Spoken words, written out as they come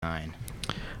line.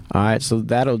 All right, so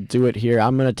that'll do it here.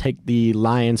 I'm going to take the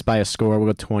Lions by a score.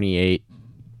 We'll go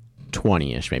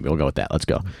 28-20-ish, maybe. We'll go with that. Let's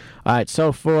go. All right,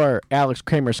 so for Alex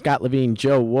Kramer, Scott Levine,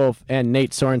 Joe Wolf, and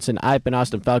Nate Sorensen, I've been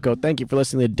Austin Falco. Thank you for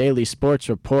listening to the Daily Sports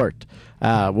Report.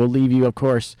 We'll leave you, of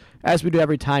course, as we do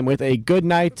every time, with a good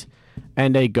night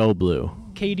and a go blue.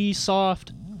 KD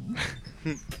soft.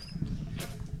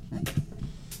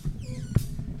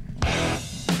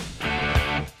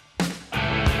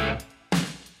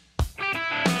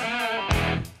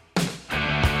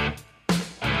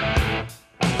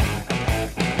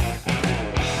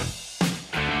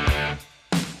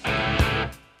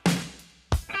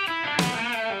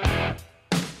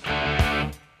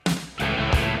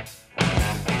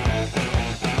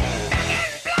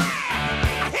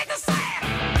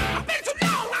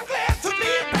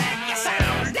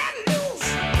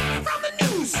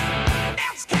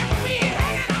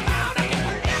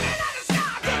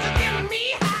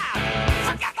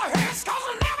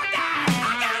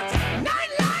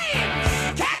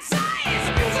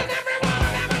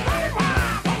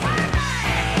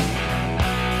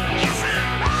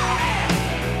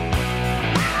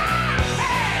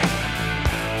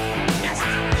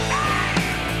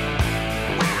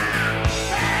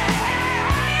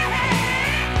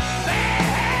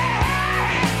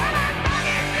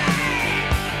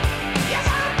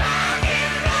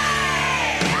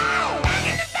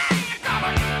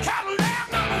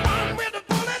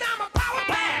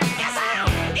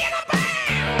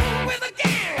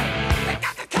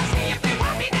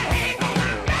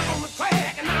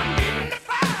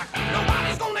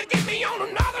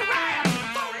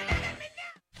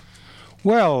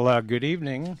 Well, good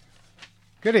evening.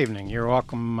 Good evening. You're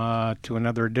welcome to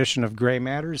another edition of Gray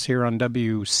Matters here on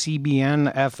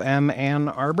WCBN FM Ann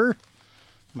Arbor.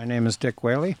 My name is Dick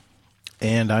Whaley.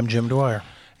 And I'm Jim Dwyer.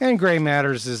 And Gray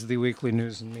Matters is the weekly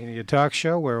news and media talk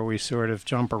show where we sort of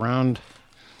jump around,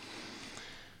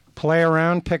 play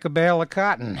around, pick a bale of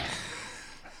cotton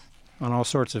on all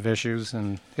sorts of issues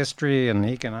and history and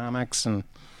economics and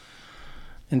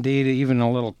indeed even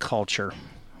a little culture.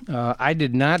 I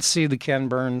did not see the Ken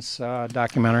Burns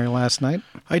documentary last night.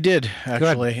 I did,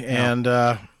 actually. Good. And,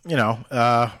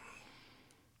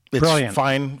 it's brilliant.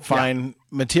 fine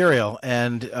material.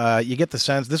 And you get the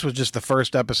sense, this was just the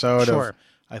first episode of,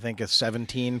 I think, a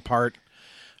 17-part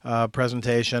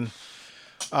presentation.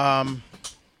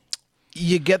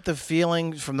 You get the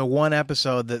feeling from the one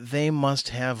episode that they must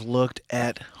have looked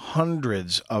at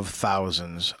hundreds of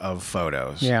thousands of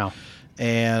photos. Yeah.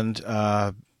 And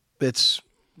it's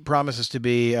promises to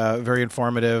be very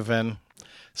informative and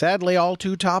sadly all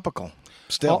too topical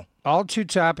still. All too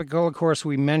topical. Of course,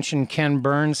 we mentioned Ken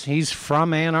Burns. He's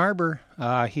from Ann Arbor.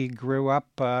 He grew up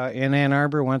in Ann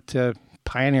Arbor, went to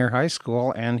Pioneer High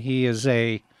School, and he is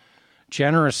a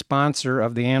generous sponsor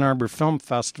of the Ann Arbor Film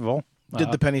Festival.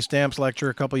 Did the Penny Stamps lecture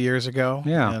a couple years ago.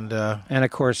 Yeah. And of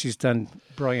course, he's done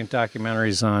brilliant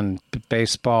documentaries on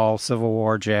baseball, Civil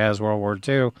War, jazz, World War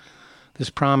II. This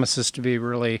promises to be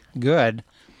really good.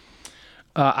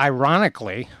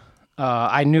 Ironically,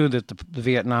 I knew that the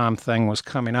Vietnam thing was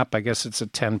coming up. I guess it's a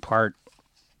 10-part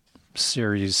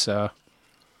series on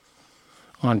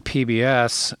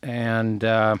PBS.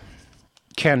 And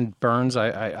Ken Burns,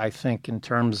 I think, in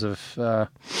terms of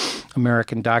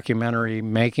American documentary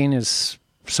making, is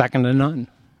second to none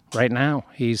right now.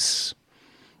 He's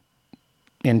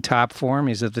in top form.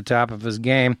 He's at the top of his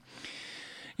game.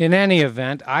 In any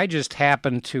event, I just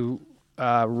happened to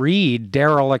read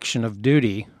Dereliction of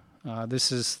Duty.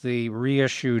 This is the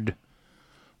reissued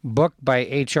book by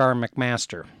H.R.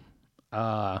 McMaster.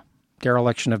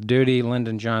 Dereliction of Duty,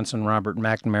 Lyndon Johnson, Robert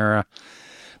McNamara,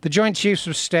 the Joint Chiefs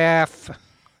of Staff,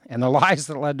 and the Lies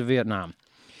That Led to Vietnam.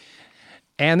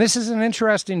 And this is an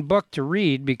interesting book to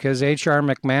read because H.R.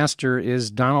 McMaster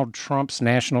is Donald Trump's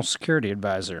national security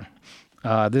advisor.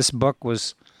 This book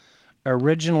was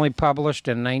originally published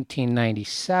in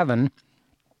 1997.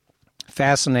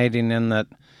 Fascinating in that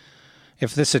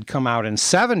if this had come out in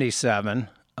 77,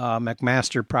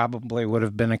 McMaster probably would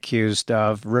have been accused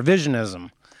of revisionism,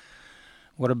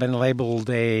 would have been labeled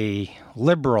a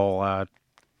liberal,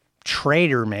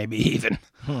 traitor maybe even.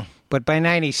 But by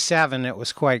 97, it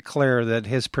was quite clear that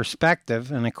his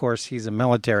perspective, and of course he's a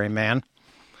military man,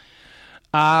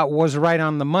 was right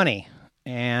on the money.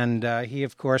 And he,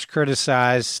 of course,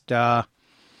 criticized the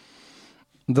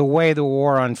way the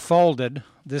war unfolded.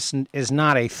 This is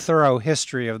not a thorough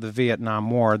history of the Vietnam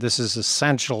War. This is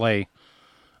essentially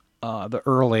the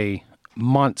early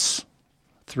months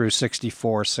through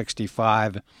 64,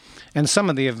 65, and some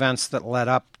of the events that led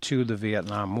up to the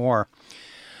Vietnam War.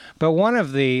 But one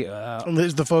of the...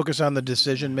 is the focus on the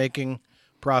decision-making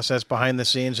process behind the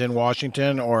scenes in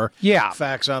Washington, or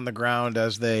facts on the ground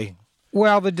as they...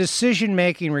 Well, the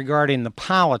decision-making regarding the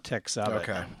politics of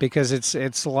it. Because it's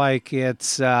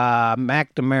McNamara.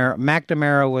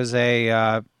 McNamara was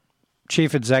a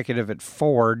chief executive at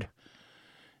Ford.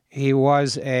 He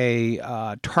was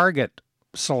a target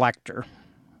selector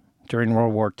during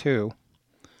World War II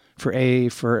for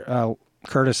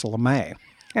Curtis LeMay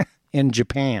in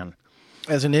Japan.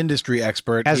 As an industry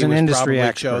expert, he was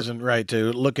probably chosen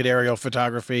to look at aerial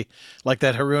photography, like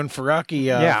that Haroon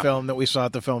Faraki film that we saw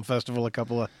at the film festival a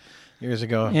couple of years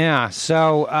ago. Yeah,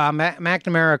 so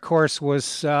McNamara, of course,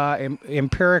 was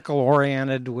empirical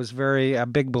oriented, was a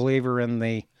big believer in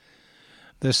the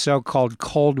so-called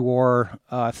Cold War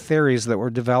theories that were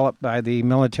developed by the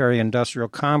military-industrial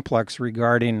complex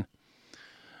regarding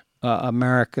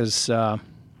America's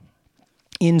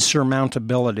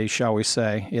insurmountability, shall we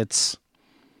say, its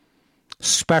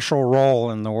special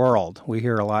role in the world. We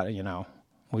hear a lot,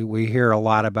 we hear a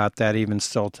lot about that even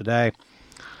still today.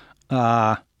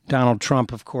 Donald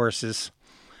Trump, of course, is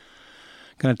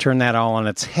going to turn that all on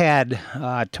its head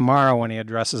tomorrow when he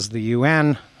addresses the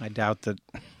UN. I doubt that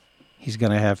he's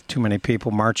going to have too many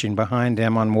people marching behind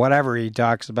him on whatever he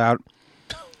talks about.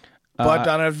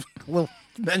 But we'll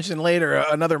mention later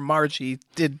another march he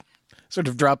did sort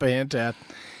of drop a hint at.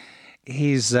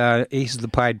 He's the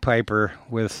Pied Piper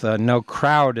with no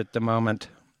crowd at the moment.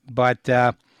 But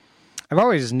I've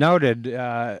always noted,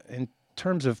 in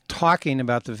terms of talking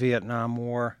about the Vietnam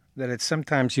War, that it's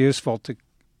sometimes useful to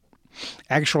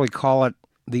actually call it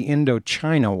the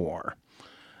Indochina War.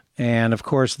 And, of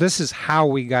course, this is how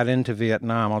we got into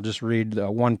Vietnam. I'll just read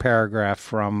one paragraph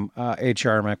from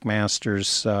H.R.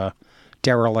 McMaster's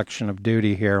dereliction of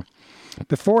duty here.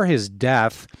 Before his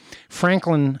death,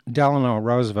 Franklin Delano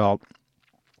Roosevelt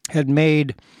had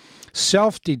made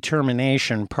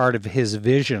self-determination part of his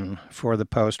vision for the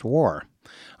post-war.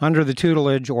 Under the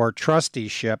tutelage or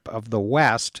trusteeship of the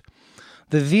West,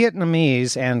 the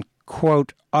Vietnamese and,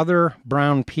 quote, other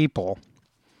brown people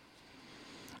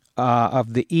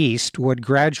of the East would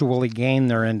gradually gain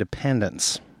their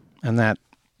independence. And that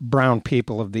brown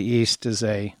people of the East is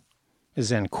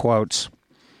in quotes.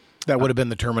 That would have been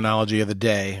the terminology of the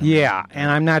day. Yeah, and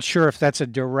I'm not sure if that's a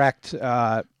direct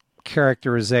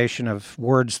characterization of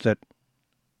words that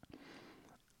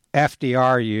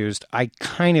FDR used. I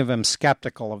kind of am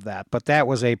skeptical of that, but that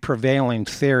was a prevailing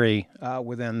theory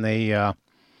within the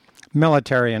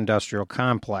military-industrial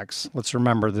complex. Let's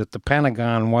remember that the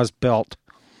Pentagon was built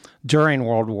during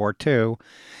World War II,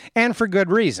 and for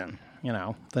good reason.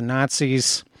 The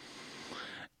Nazis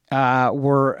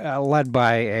were led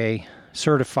by a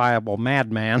certifiable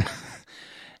madman.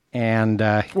 And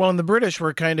the British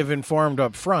were kind of informed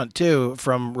up front, too,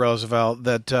 from Roosevelt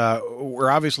that we're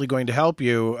obviously going to help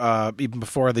you even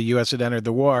before the U.S. had entered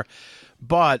the war.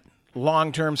 But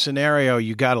long-term scenario,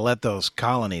 you got to let those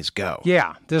colonies go.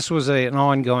 Yeah, this was an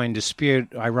ongoing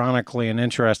dispute, ironically and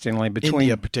interestingly, between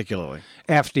India particularly.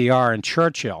 FDR and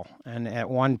Churchill. And at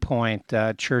one point,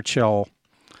 Churchill,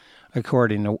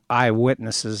 according to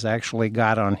eyewitnesses, actually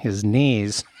got on his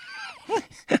knees.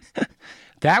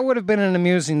 That would have been an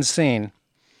amusing scene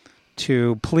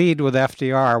to plead with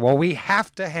FDR. Well, we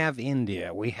have to have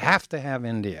India. We have to have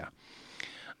India.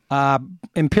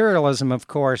 Imperialism, of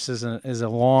course, is a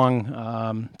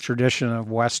long tradition of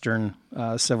Western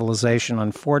civilization,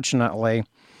 unfortunately.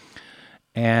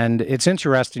 And it's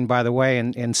interesting, by the way,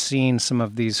 in seeing some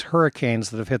of these hurricanes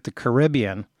that have hit the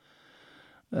Caribbean,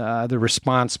 the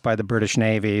response by the British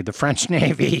Navy, the French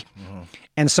Navy,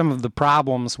 and some of the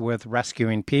problems with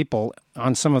rescuing people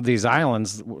on some of these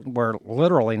islands where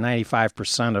literally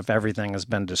 95% of everything has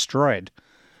been destroyed.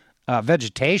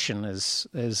 Vegetation is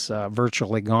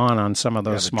virtually gone on some of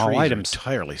those small items.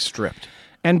 Entirely stripped.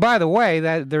 And by the way,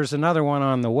 there's another one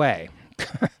on the way.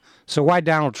 So why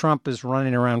Donald Trump is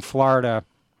running around Florida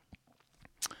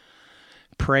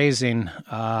praising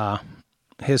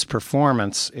his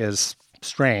performance is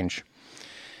strange.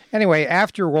 Anyway,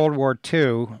 after World War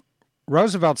II,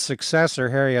 Roosevelt's successor,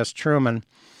 Harry S. Truman,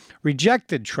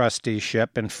 rejected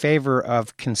trusteeship in favor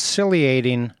of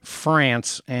conciliating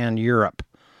France and Europe.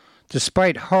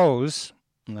 Despite Ho's,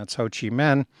 and that's Ho Chi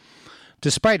Minh,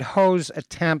 despite Ho's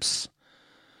attempts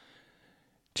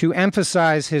to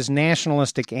emphasize his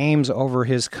nationalistic aims over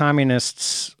his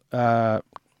communist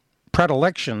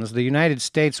predilections, the United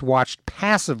States watched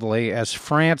passively as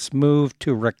France moved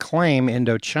to reclaim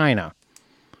Indochina,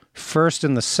 first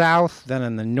in the south, then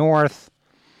in the north.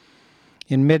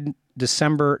 In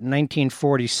mid-December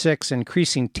 1946,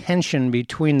 increasing tension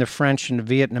between the French and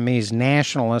Vietnamese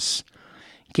nationalists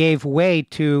gave way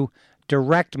to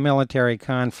direct military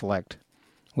conflict.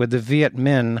 with the Viet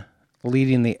Minh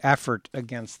leading the effort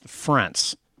against the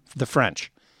French. The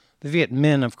Viet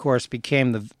Minh, of course,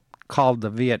 became called the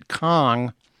Viet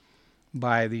Cong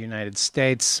by the United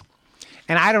States.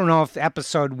 And I don't know if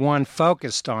Episode 1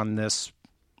 focused on this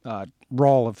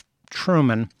role of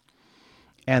Truman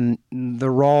and the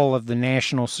role of the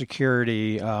National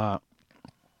Security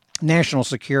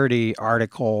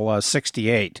Article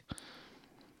 68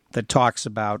 that talks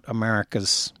about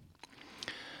America's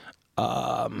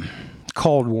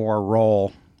Cold War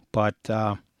role, but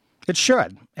it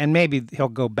should, and maybe he'll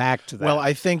go back to that. Well,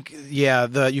 I think,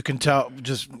 you can tell,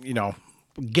 just,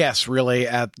 guess really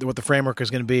at what the framework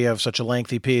is going to be of such a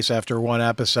lengthy piece after one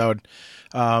episode.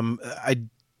 I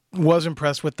was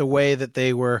impressed with the way that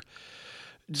they were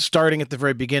starting at the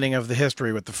very beginning of the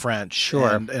history with the French,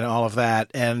 sure, and all of that,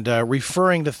 and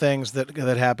referring to things that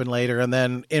happened later, and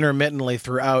then intermittently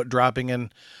throughout dropping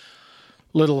in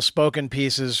little spoken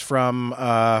pieces from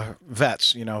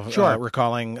vets, sure,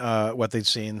 recalling what they'd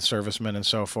seen, servicemen and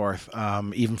so forth,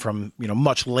 even from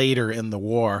much later in the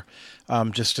war,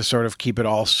 just to sort of keep it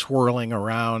all swirling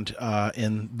around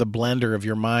in the blender of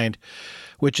your mind,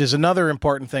 which is another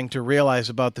important thing to realize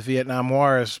about the Vietnam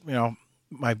War. Is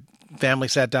my family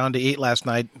sat down to eat last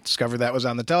night, discovered that was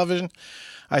on the television.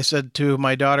 I said to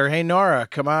my daughter, "Hey, Nora,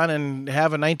 come on and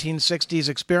have a 1960s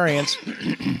experience.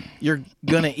 You're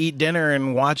going to eat dinner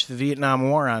and watch the Vietnam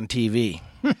War on TV."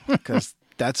 Because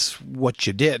that's what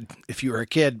you did if you were a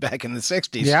kid back in the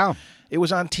 60s. Yeah. It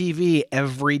was on TV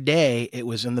every day. It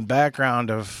was in the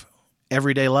background of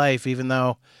everyday life, even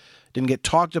though it didn't get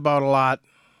talked about a lot.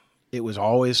 It was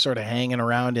always sort of hanging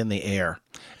around in the air.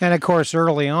 And, of course,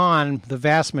 early on, the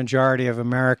vast majority of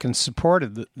Americans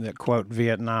supported the quote,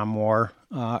 Vietnam War.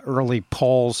 Early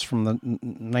polls from the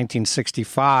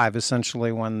 1965,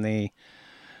 essentially when the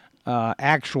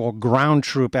actual ground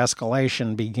troop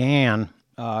escalation began,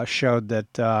 showed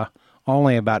that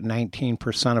only about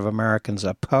 19% of Americans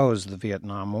opposed the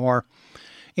Vietnam War.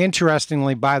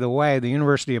 Interestingly, by the way, the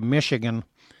University of Michigan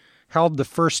held the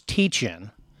first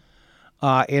teach-in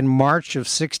in March of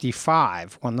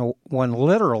 '65, when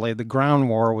literally the ground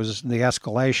war the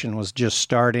escalation was just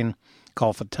starting.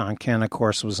 Gulf of Tonkin, of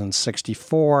course, was in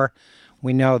 '64.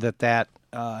 We know that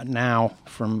now,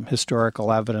 from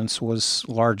historical evidence, was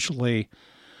largely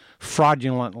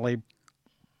fraudulently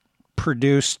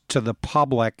produced to the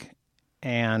public,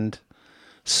 and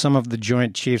some of the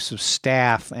Joint Chiefs of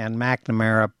Staff and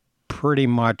McNamara pretty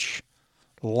much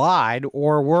lied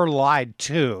or were lied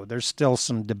to. There's still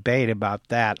some debate about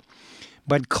that.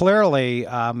 But clearly,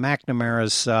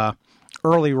 McNamara's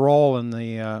early role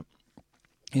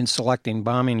in selecting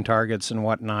bombing targets and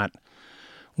whatnot,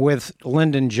 with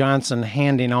Lyndon Johnson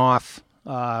handing off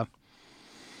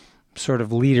sort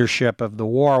of leadership of the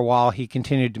war while he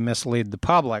continued to mislead the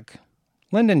public.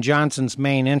 Lyndon Johnson's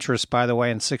main interest, by the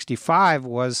way, in '65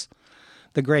 was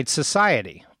the Great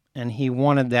Society, and he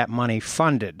wanted that money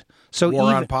funded. So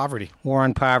War on poverty,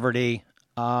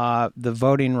 the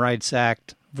Voting Rights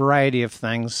Act, variety of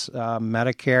things.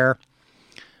 Medicare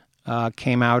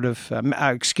came out of,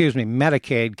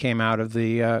 Medicaid came out of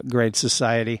the Great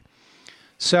Society.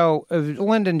 So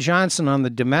Lyndon Johnson on the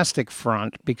domestic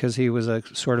front, because he was a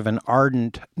sort of an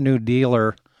ardent New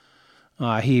Dealer,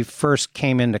 he first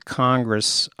came into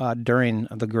Congress during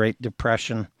the Great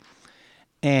Depression,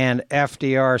 and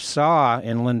FDR saw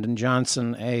in Lyndon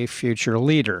Johnson a future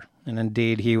leader. And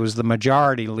indeed, he was the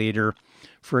majority leader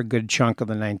for a good chunk of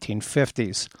the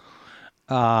 1950s.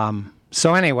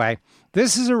 So anyway,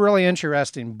 this is a really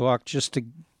interesting book just to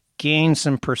gain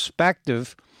some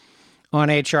perspective on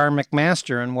H.R.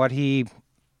 McMaster and what he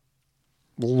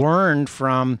learned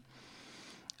from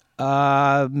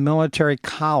military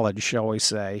college, shall we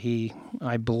say. He,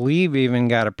 I believe, even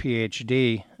got a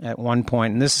Ph.D. at one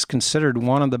point, and this is considered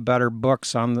one of the better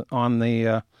books on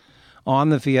the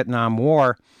Vietnam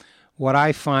War. What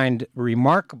I find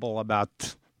remarkable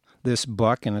about this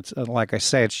book, and it's like I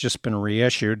say, it's just been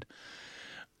reissued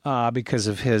because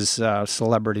of his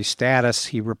celebrity status.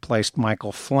 He replaced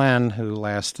Michael Flynn, who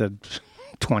lasted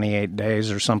 28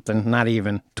 days or something, not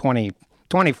even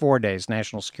 24 days,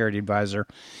 National Security Advisor.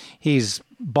 He's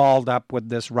balled up with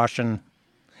this Russian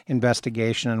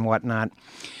investigation and whatnot.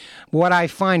 What I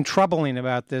find troubling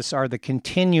about this are the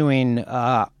continuing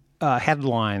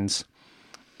headlines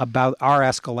about our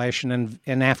escalation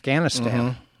in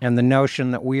Afghanistan, and the notion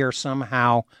that we are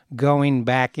somehow going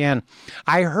back in.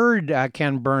 I heard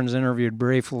Ken Burns interviewed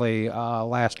briefly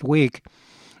last week,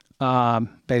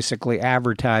 basically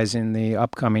advertising the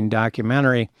upcoming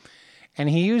documentary, and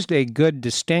he used a good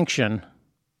distinction.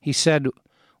 He said,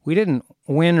 we didn't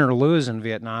win or lose in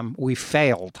Vietnam, we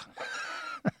failed.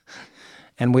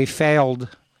 And we failed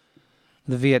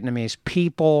the Vietnamese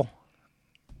people,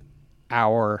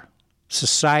 our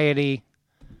society,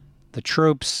 the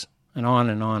troops, and on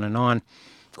and on and on.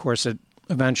 Of course, it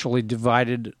eventually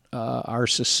divided our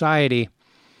society.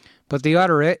 But the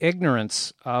utter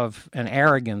ignorance of and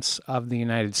arrogance of the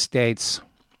United States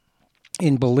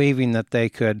in believing that they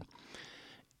could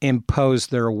impose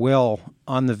their will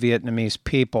on the Vietnamese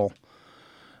people,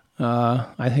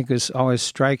 I think is always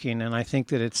striking. And I think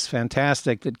that it's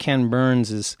fantastic that Ken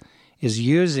Burns is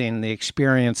using the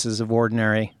experiences of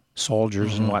ordinary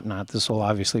soldiers and whatnot. This will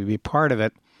obviously be part of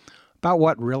it, about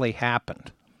what really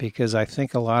happened. Because I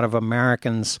think a lot of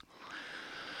Americans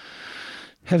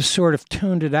have sort of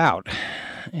tuned it out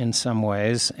in some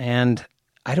ways, and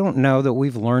I don't know that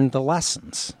we've learned the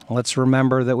lessons. Let's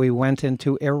remember that we went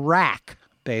into Iraq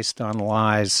based on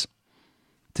lies,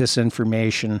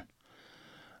 disinformation,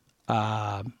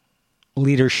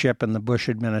 leadership in the Bush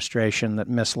administration that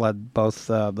misled both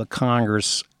the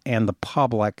Congress and the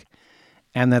public,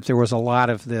 and that there was a lot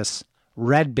of this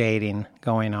red baiting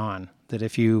going on, that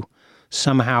if you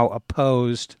somehow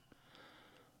opposed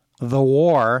the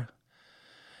war,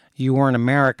 you weren't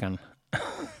American.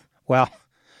 Well,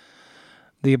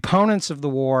 the opponents of the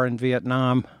war in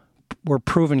Vietnam were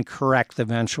proven correct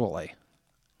eventually.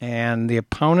 And the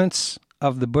opponents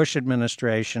of the Bush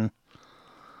administration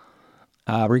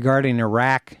regarding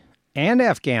Iraq and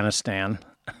Afghanistan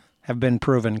have been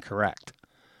proven correct.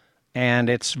 And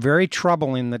it's very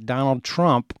troubling that Donald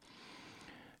Trump,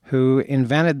 who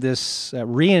invented this,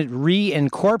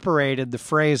 reincorporated the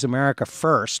phrase America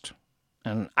First,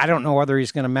 and I don't know whether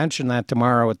he's going to mention that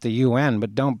tomorrow at the UN,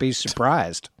 but don't be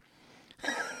surprised.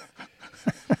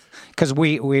 Because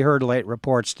we heard late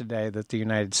reports today that the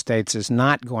United States is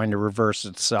not going to reverse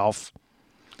itself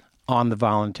on the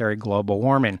voluntary global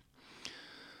warming.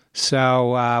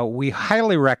 So we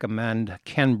highly recommend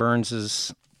Ken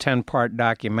Burns's 10-part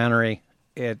documentary.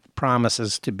 It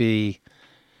promises to be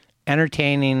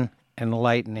entertaining,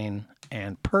 enlightening,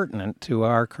 and pertinent to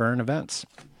our current events.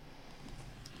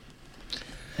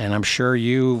 And I'm sure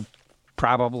you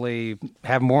probably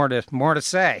have more to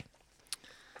say.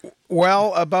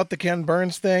 Well, about the Ken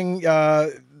Burns thing,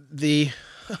 the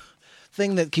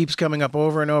thing that keeps coming up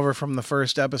over and over from the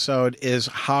first episode is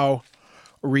how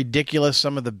ridiculous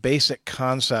some of the basic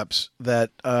concepts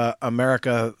that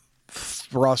America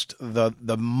thrust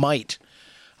the might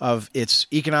of its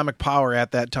economic power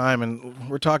at that time. And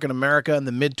we're talking America in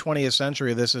the mid-20th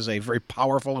century. This is a very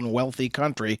powerful and wealthy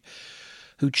country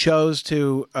who chose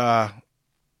to, I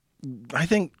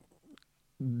think,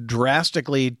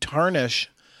 drastically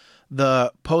tarnish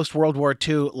the post-World War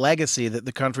II legacy that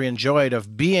the country enjoyed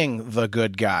of being the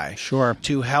good guy. Sure.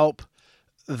 To help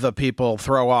the people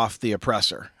throw off the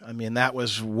oppressor. I mean, that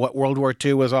was what World War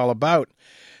II was all about.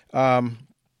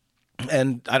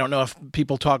 And I don't know if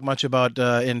people talk much about,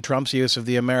 in Trump's use of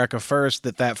the America First,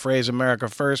 that phrase America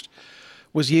First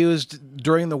was used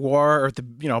during the war, or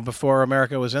before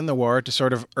America was in the war, to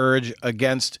sort of urge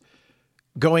against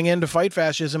going in to fight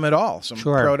fascism at all. Some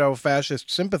proto-fascist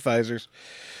sympathizers.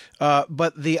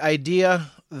 But the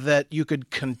idea that you could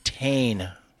contain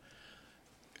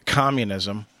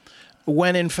communism,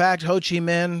 when in fact Ho Chi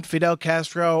Minh, Fidel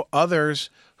Castro, others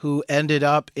who ended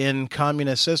up in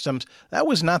communist systems, that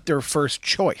was not their first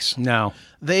choice. No.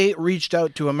 They reached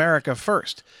out to America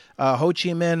first. Ho Chi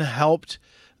Minh helped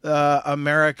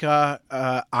America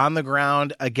on the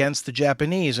ground against the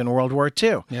Japanese in World War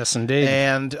II. Yes, indeed.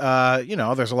 And,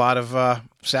 there's a lot of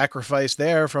sacrifice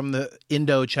there from the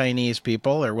Indo-Chinese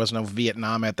people. There was no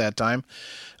Vietnam at that time.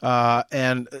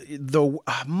 And the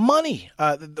money,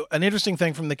 an interesting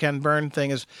thing from the Ken Burns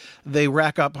thing is they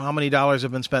rack up how many dollars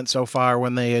have been spent so far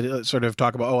when they sort of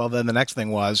talk about, then the next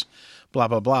thing was blah,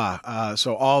 blah, blah.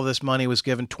 So all this money was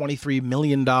given, $23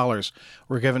 million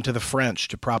were given to the French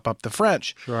to prop up the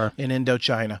French in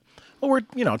Indochina. Well,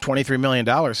 $23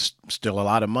 million, still a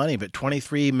lot of money, but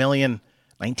 $23 million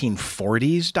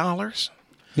 1940s dollars?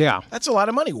 Yeah. That's a lot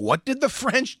of money. What did the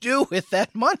French do with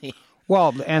that money?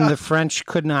 Well, and the French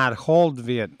could not hold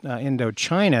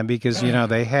Indochina because,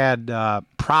 they had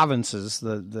provinces,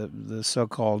 the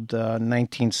so-called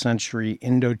 19th century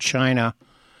Indochina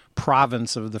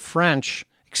province of the French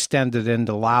extended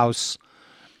into Laos.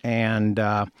 And,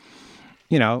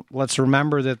 let's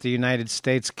remember that the United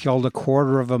States killed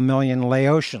 250,000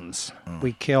 Laotians.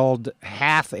 We killed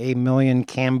 500,000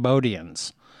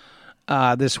 Cambodians.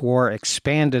 This war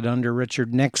expanded under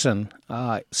Richard Nixon,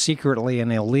 secretly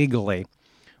and illegally.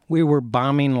 We were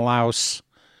bombing Laos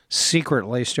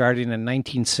secretly starting in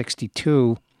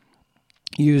 1962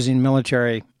 using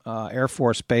military Air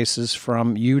Force bases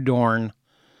from Udorn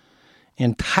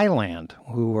in Thailand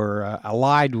who were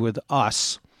allied with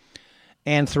us.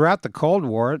 And throughout the Cold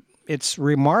War, it's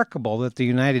remarkable that the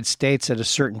United States at a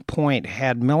certain point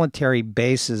had military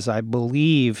bases, I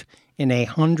believe, in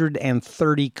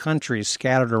 130 countries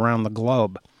scattered around the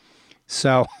globe.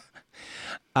 So,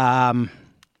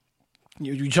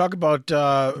 you talk about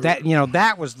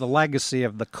that was the legacy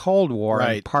of the Cold War,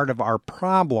 Right. and part of our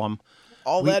problem.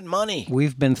 all that money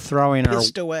We've been throwing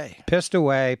pissed away. pissed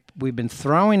away. We've been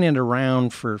throwing it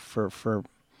around for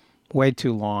way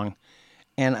too long,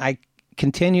 and I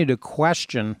continue to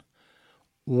question,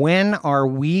 when are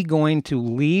we going to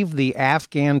leave the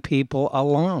Afghan people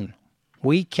alone?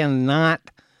 We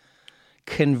cannot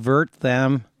convert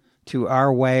them to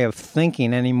our way of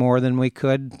thinking any more than we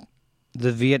could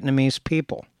the Vietnamese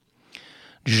people.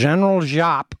 General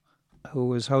Giap, who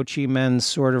was Ho Chi Minh's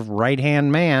sort of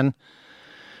right-hand man,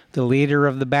 the leader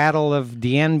of the Battle of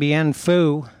Dien Bien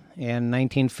Phu in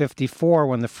 1954,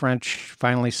 when the French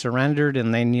finally surrendered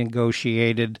and they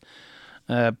negotiated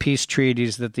peace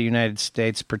treaties that the United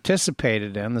States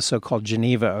participated in, the so-called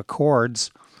Geneva Accords,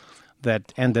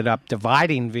 that ended up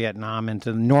dividing Vietnam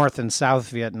into North and South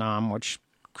Vietnam, which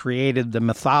created the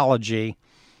mythology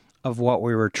of what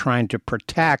we were trying to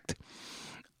protect,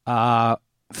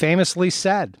 famously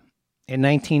said in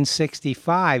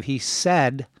 1965, he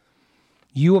said,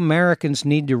 "You Americans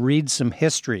need to read some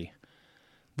history.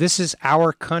 This is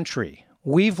our country.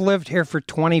 We've lived here for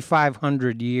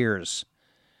 2,500 years.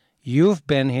 You've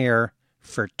been here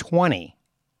for 20.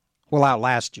 We'll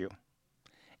outlast you."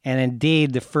 And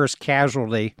indeed, the first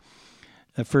casualty,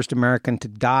 the first American to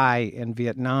die in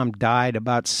Vietnam, died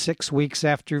about 6 weeks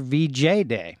after VJ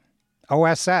Day,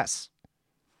 OSS.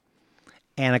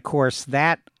 And of course,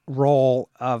 that role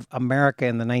of America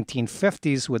in the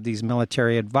 1950s with these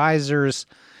military advisors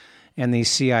and these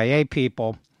CIA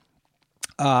people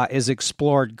is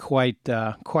explored quite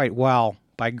well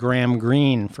by Graham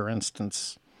Greene, for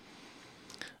instance.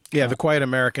 Yeah, The Quiet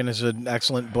American is an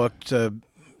excellent book to,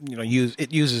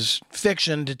 it uses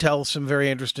fiction to tell some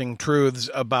very interesting truths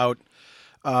about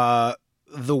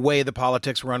the way the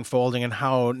politics were unfolding and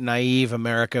how naive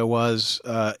America was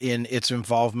in its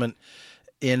involvement,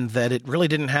 in that it really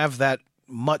didn't have that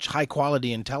much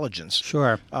high-quality intelligence.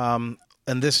 Sure. And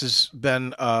this has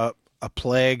been a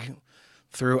plague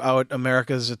throughout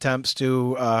America's attempts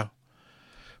to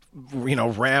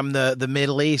ram the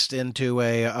Middle East into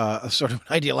a sort of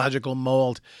ideological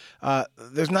mold.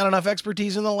 There's not enough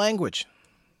expertise in the language.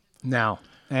 No.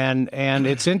 And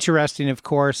it's interesting, of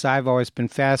course, I've always been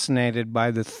fascinated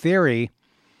by the theory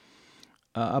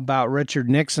about Richard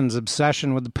Nixon's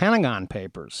obsession with the Pentagon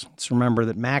Papers. Let's remember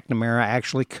that McNamara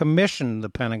actually commissioned the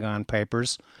Pentagon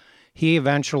Papers. He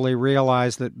eventually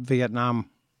realized that Vietnam,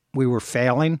 we were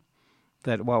failing,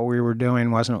 that what we were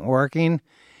doing wasn't working,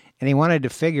 and he wanted to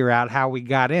figure out how we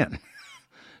got in.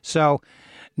 So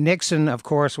Nixon, of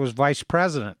course, was vice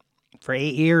president for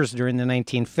 8 years during the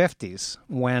 1950s,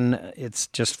 when it's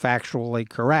just factually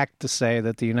correct to say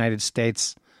that the United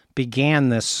States began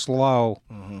this slow,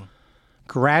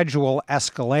 gradual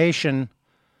escalation.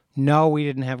 No, we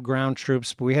didn't have ground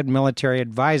troops, but we had military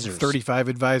advisors. 35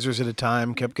 advisors at a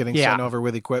time kept getting sent over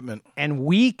with equipment. And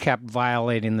we kept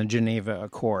violating the Geneva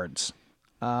Accords.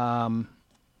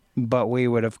 But we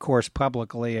would, of course,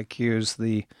 publicly accuse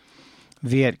the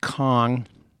Viet Cong,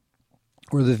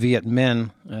 or the Viet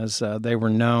Minh, as they were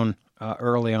known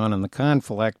early on in the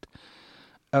conflict,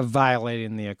 of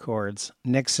violating the Accords.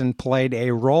 Nixon played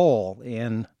a role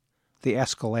in the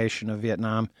escalation of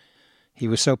Vietnam. He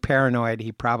was so paranoid,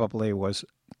 he probably was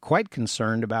quite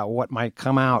concerned about what might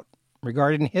come out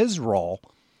regarding his role.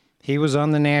 He was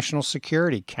on the National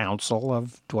Security Council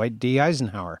of Dwight D.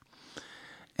 Eisenhower.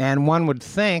 And one would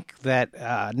think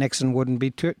that Nixon wouldn't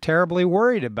be terribly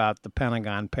worried about the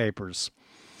Pentagon Papers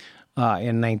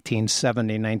in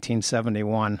 1970,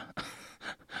 1971,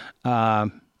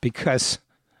 because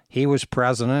he was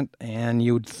president, and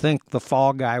you'd think the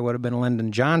fall guy would have been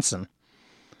Lyndon Johnson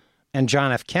and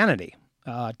John F. Kennedy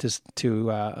to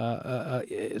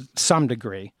some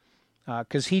degree,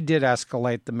 because he did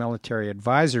escalate the military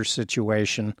advisor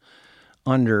situation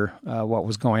under what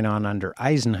was going on under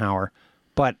Eisenhower.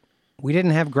 But we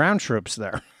didn't have ground troops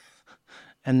there.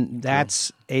 And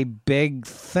that's a big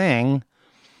thing.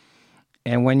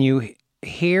 And when you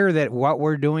hear that what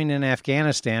we're doing in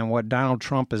Afghanistan, what Donald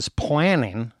Trump is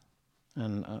planning,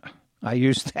 and I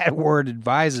use that word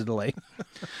advisedly,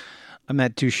 I'm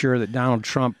not too sure that Donald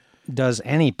Trump does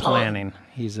any planning.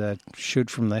 He's a shoot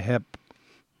from the hip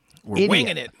We're idiot.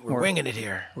 winging it. We're winging it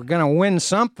here. We're going to win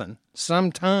something,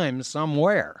 sometime,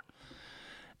 somewhere.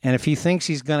 And if he thinks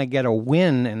he's going to get a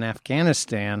win in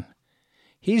Afghanistan,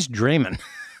 he's dreaming.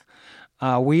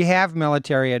 We have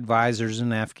military advisors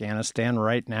in Afghanistan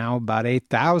right now, about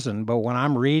 8,000. But when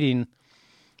I'm reading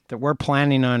that we're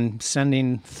planning on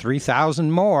sending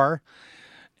 3,000 more,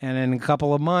 and in a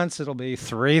couple of months it'll be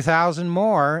 3,000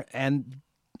 more, and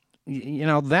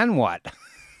then what?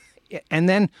 And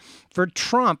then for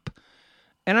Trump,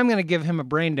 and I'm going to give him a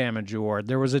brain damage award.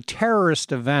 There was a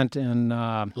terrorist event in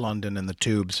London in the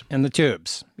tubes. In the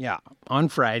tubes, yeah, on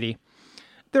Friday.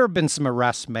 There have been some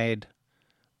arrests made.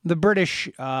 The British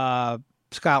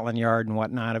Scotland Yard and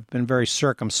whatnot have been very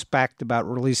circumspect about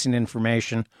releasing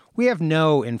information. We have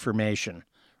no information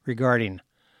regarding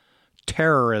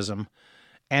terrorism,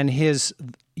 and his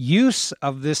use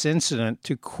of this incident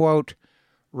to, quote,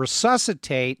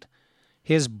 resuscitate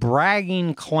his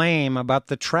bragging claim about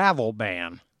the travel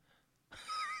ban.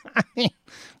 I mean,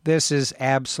 this is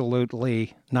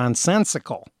absolutely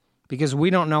nonsensical because we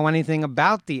don't know anything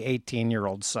about the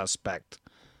 18-year-old suspect.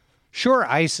 Sure,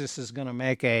 ISIS is going to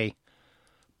make a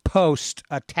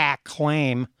post-attack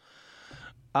claim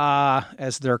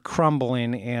as they're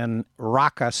crumbling in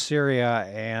Raqqa, Syria,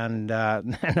 and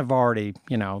have already,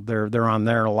 they're on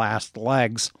their last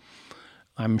legs,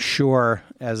 I'm sure,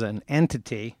 as an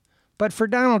entity. But for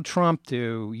Donald Trump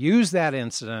to use that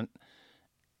incident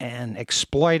and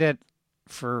exploit it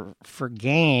for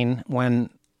gain when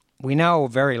we know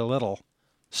very little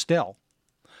still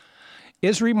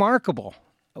is remarkable.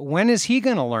 When is he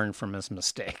going to learn from his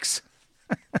mistakes?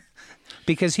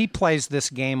 Because he plays this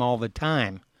game all the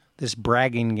time, this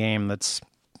bragging game that's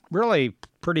really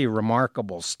pretty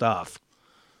remarkable stuff.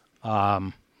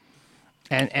 And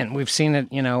we've seen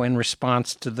it, in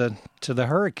response to the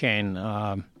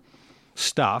hurricane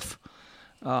stuff.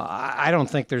 I don't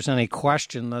think there's any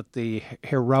question that the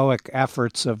heroic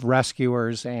efforts of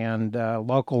rescuers and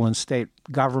local and state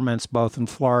governments, both in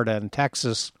Florida and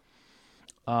Texas,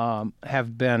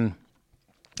 have been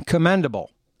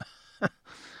commendable.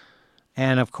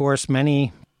 And, of course,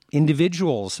 many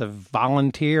individuals have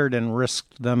volunteered and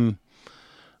risked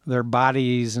their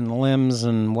bodies and limbs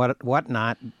and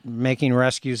whatnot, making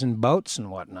rescues in boats and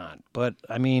whatnot. But,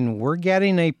 I mean, we're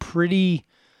getting a pretty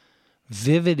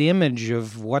vivid image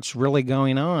of what's really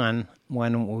going on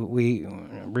when we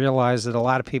realize that a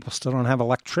lot of people still don't have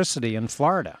electricity in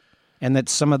Florida and that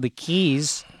some of the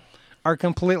keys are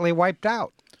completely wiped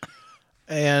out.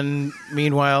 And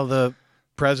meanwhile, the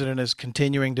president is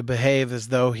continuing to behave as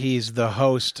though he's the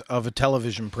host of a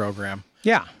television program.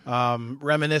 Yeah.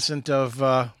 Reminiscent of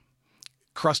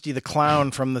Krusty the Clown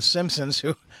from The Simpsons,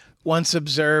 who once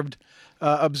observed,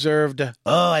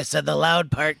 oh, I said the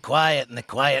loud part quiet and the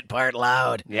quiet part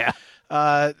loud. Yeah.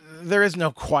 There is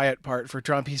no quiet part for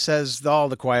Trump. He says all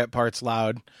the quiet parts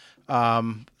loud.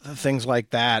 Things like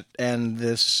that. And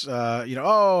this,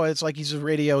 it's like he's a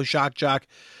radio shock jock.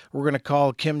 We're going to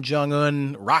call Kim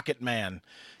Jong-un Rocket Man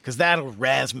because that'll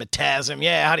razzmatazz him.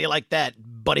 Yeah, how do you like that,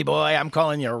 buddy boy? I'm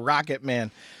calling you Rocket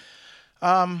Man.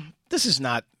 This is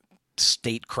not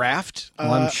statecraft.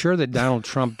 Well, I'm sure that Donald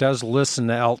Trump does listen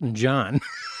to Elton John.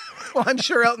 Well, I'm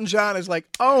sure Elton John is like,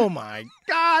 oh, my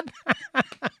God.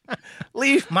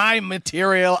 Leave my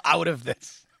material out of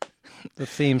this. The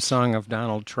theme song of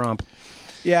Donald Trump.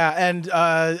 Yeah, and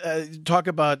talk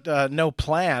about no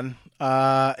plan.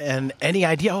 And any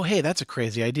idea? Oh, hey, that's a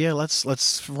crazy idea.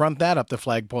 Let's run that up the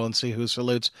flagpole and see who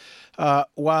salutes.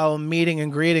 While meeting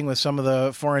and greeting with some of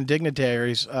the foreign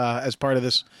dignitaries as part of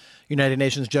this United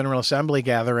Nations General Assembly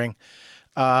gathering,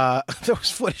 there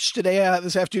was footage today,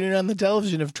 this afternoon on the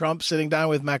television of Trump sitting down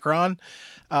with Macron,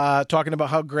 talking about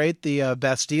how great the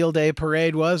Bastille Day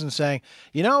parade was, and saying,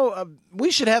 we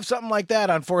should have something like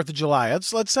that on 4th of July.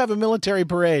 Let's have a military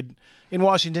parade in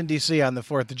Washington D.C. on the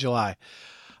 4th of July.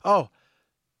 Oh,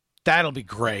 that'll be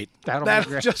great.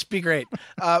 That'll just be great.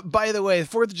 By the way, the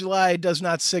 4th of July does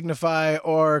not signify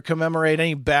or commemorate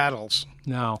any battles.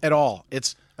 No. At all.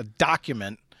 It's a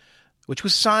document which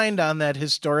was signed on that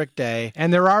historic day.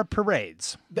 And there are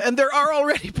parades. And there are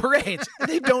already parades.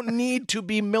 They don't need to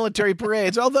be military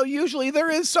parades, although usually there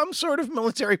is some sort of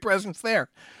military presence there,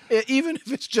 even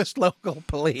if it's just local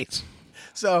police.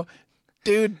 So,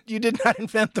 dude, you did not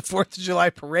invent the 4th of July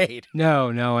parade. No,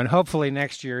 and hopefully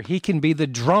next year he can be the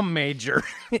drum major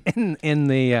in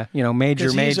the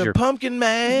major. He's a pumpkin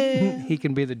man. He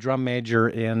can be the drum major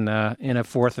in a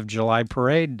 4th of July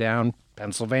parade down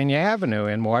Pennsylvania Avenue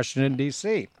in Washington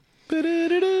D.C.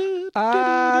 You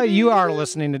are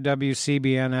listening to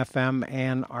WCBN FM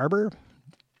Ann Arbor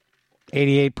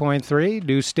 88.3.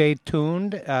 Do stay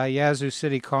tuned. Yazoo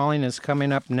City Calling is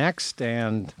coming up next,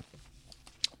 and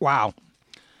wow.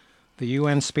 The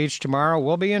UN speech tomorrow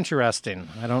will be interesting.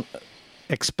 I don't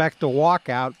expect a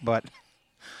walkout, but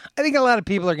I think a lot of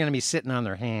people are going to be sitting on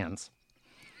their hands.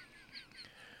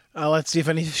 Let's see if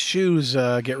any shoes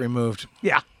get removed.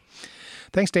 Yeah.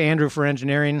 Thanks to Andrew for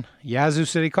engineering. Yazoo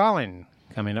City Calling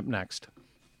coming up next.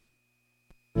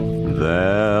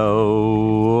 There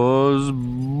was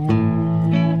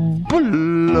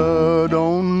blood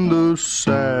on the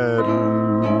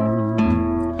saddle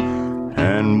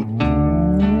and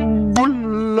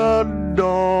blood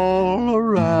all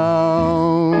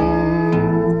around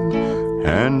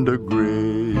and a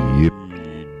great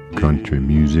Country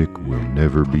music will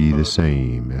never be the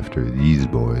same after these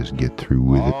boys get through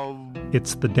with it.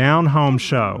 It's the Down Home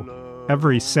Show,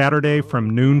 every Saturday from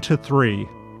noon to 3,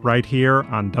 right here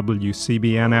on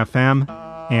WCBN-FM,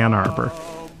 Ann Arbor.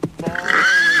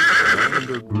 and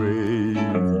a great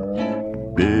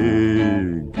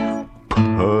big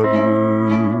puddle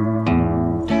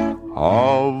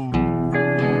of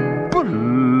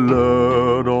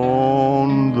blood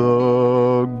on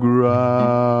the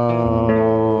ground.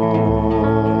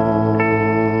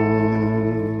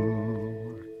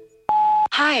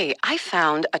 Hi, I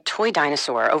found a toy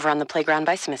dinosaur over on the playground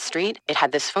by Smith Street. It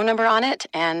had this phone number on it,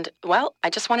 and, well, I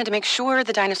just wanted to make sure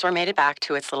the dinosaur made it back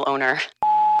to its little owner.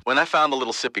 When I found the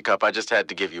little sippy cup, I just had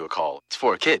to give you a call. It's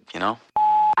for a kid, you know?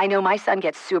 I know my son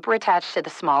gets super attached to the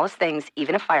smallest things,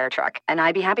 even a fire truck, and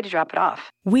I'd be happy to drop it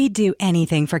off. We'd do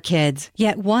anything for kids,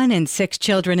 yet 1 in 6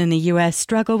 children in the U.S.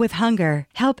 struggle with hunger.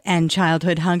 Help end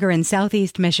childhood hunger in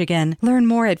Southeast Michigan. Learn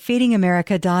more at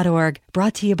feedingamerica.org.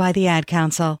 Brought to you by the Ad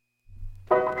Council.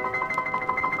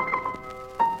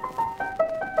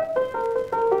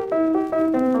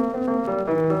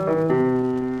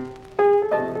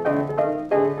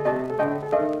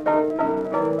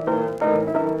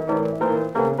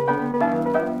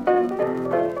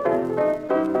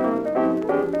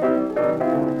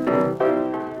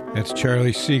 That's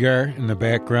Charlie Seagar in the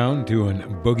background doing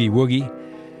Boogie Woogie,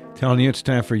 telling you it's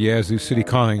time for Yazoo City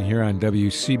Calling here on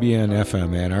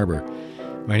WCBN-FM Ann Arbor.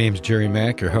 My name's Jerry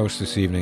Mack, your host this evening.